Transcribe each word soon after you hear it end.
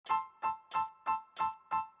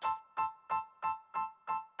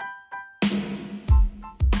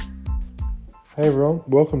Hey everyone,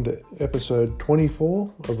 welcome to episode 24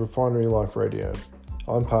 of Refinery Life Radio.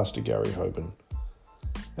 I'm Pastor Gary Hoban,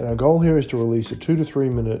 and our goal here is to release a 2 to 3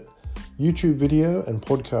 minute YouTube video and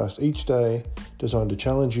podcast each day designed to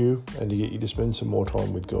challenge you and to get you to spend some more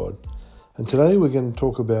time with God. And today we're going to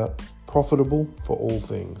talk about profitable for all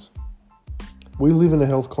things. We live in a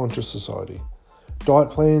health-conscious society. Diet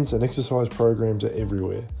plans and exercise programs are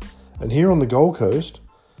everywhere. And here on the Gold Coast,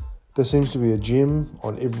 there seems to be a gym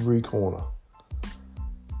on every corner.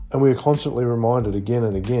 And we are constantly reminded again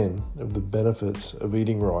and again of the benefits of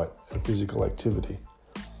eating right and physical activity.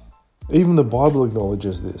 Even the Bible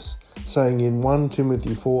acknowledges this, saying in 1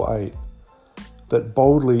 Timothy 4:8 that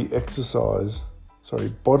bodily exercise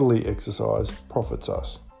profits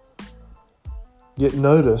us. Yet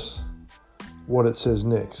notice what it says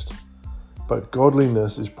next. But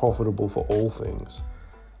godliness is profitable for all things,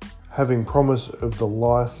 having promise of the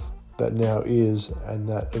life that now is and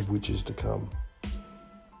that of which is to come.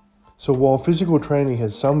 So while physical training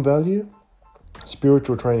has some value,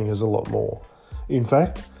 spiritual training has a lot more. In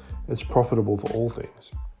fact, it's profitable for all things.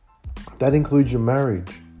 That includes your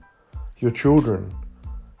marriage, your children,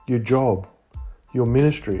 your job, your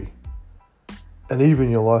ministry, and even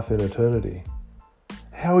your life in eternity.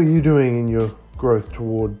 How are you doing in your growth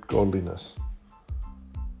toward godliness?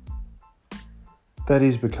 That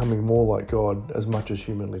is becoming more like God as much as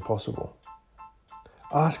humanly possible.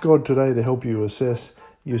 Ask God today to help you assess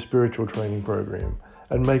your spiritual training program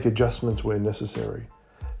and make adjustments where necessary.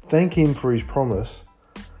 Thank Him for His promise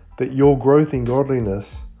that your growth in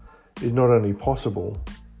godliness is not only possible,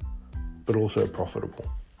 but also profitable.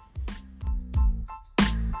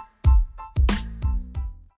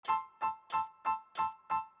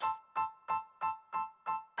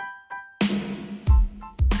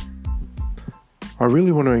 I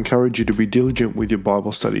really want to encourage you to be diligent with your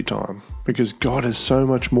Bible study time, because God has so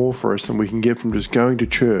much more for us than we can get from just going to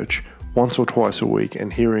church once or twice a week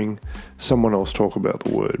and hearing someone else talk about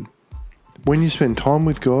the Word. When you spend time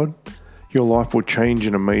with God, your life will change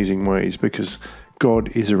in amazing ways because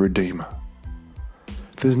God is a Redeemer.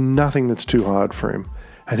 There's nothing that's too hard for Him,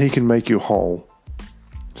 and He can make you whole,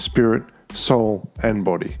 spirit, soul, and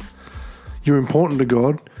body. You're important to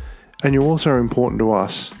God, and you're also important to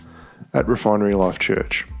us at Refinery Life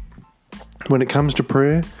Church. When it comes to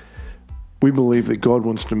prayer, we believe that God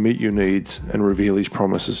wants to meet your needs and reveal His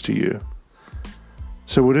promises to you.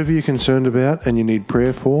 So whatever you're concerned about and you need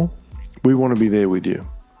prayer for, we want to be there with you.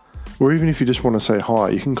 Or even if you just want to say hi,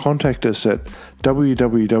 you can contact us at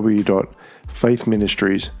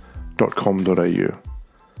www.faithministries.com.au.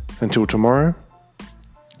 Until tomorrow,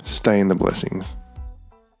 stay in the blessings.